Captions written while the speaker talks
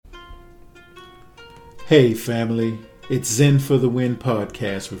Hey family, it's Zen for the Win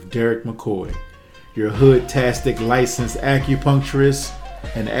podcast with Derek McCoy, your hood-tastic licensed acupuncturist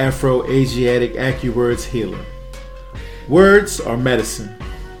and Afro-Asiatic AccuWords healer. Words are medicine,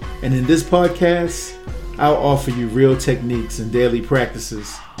 and in this podcast, I'll offer you real techniques and daily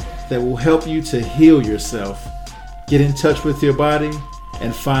practices that will help you to heal yourself, get in touch with your body,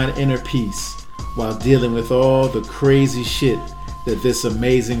 and find inner peace while dealing with all the crazy shit that this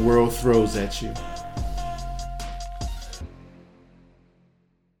amazing world throws at you.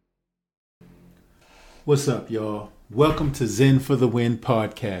 What's up, y'all? Welcome to Zen for the Win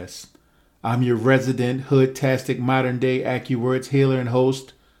podcast. I'm your resident hood-tastic modern-day AccuWords healer and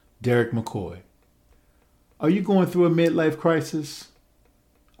host, Derek McCoy. Are you going through a midlife crisis?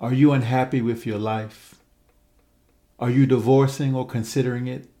 Are you unhappy with your life? Are you divorcing or considering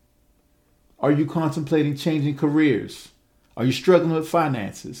it? Are you contemplating changing careers? Are you struggling with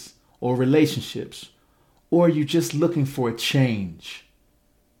finances or relationships? Or are you just looking for a change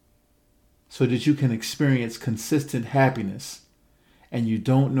so that you can experience consistent happiness and you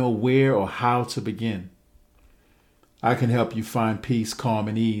don't know where or how to begin? I can help you find peace, calm,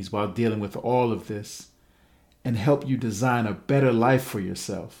 and ease while dealing with all of this and help you design a better life for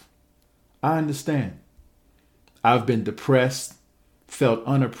yourself. I understand. I've been depressed, felt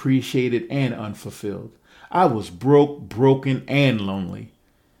unappreciated and unfulfilled. I was broke, broken, and lonely.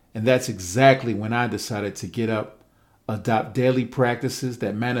 And that's exactly when I decided to get up, adopt daily practices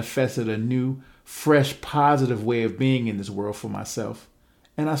that manifested a new, fresh, positive way of being in this world for myself.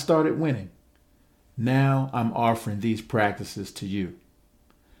 And I started winning. Now I'm offering these practices to you.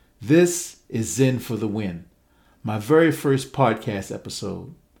 This is Zen for the Win, my very first podcast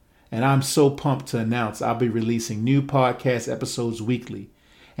episode. And I'm so pumped to announce I'll be releasing new podcast episodes weekly.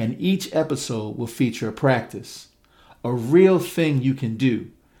 And each episode will feature a practice, a real thing you can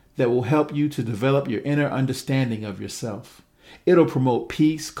do that will help you to develop your inner understanding of yourself. It'll promote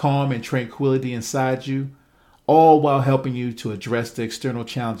peace, calm, and tranquility inside you, all while helping you to address the external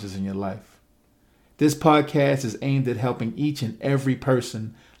challenges in your life. This podcast is aimed at helping each and every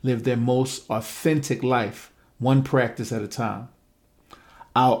person live their most authentic life, one practice at a time.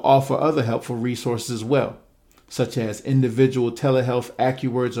 I'll offer other helpful resources as well, such as individual telehealth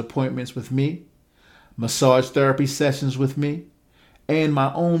AccuWords appointments with me, massage therapy sessions with me, and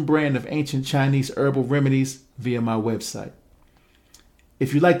my own brand of ancient Chinese herbal remedies via my website.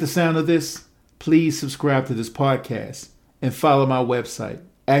 If you like the sound of this, please subscribe to this podcast and follow my website,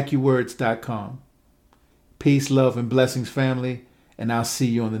 AccuWords.com. Peace, love, and blessings, family, and I'll see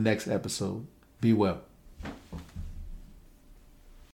you on the next episode. Be well.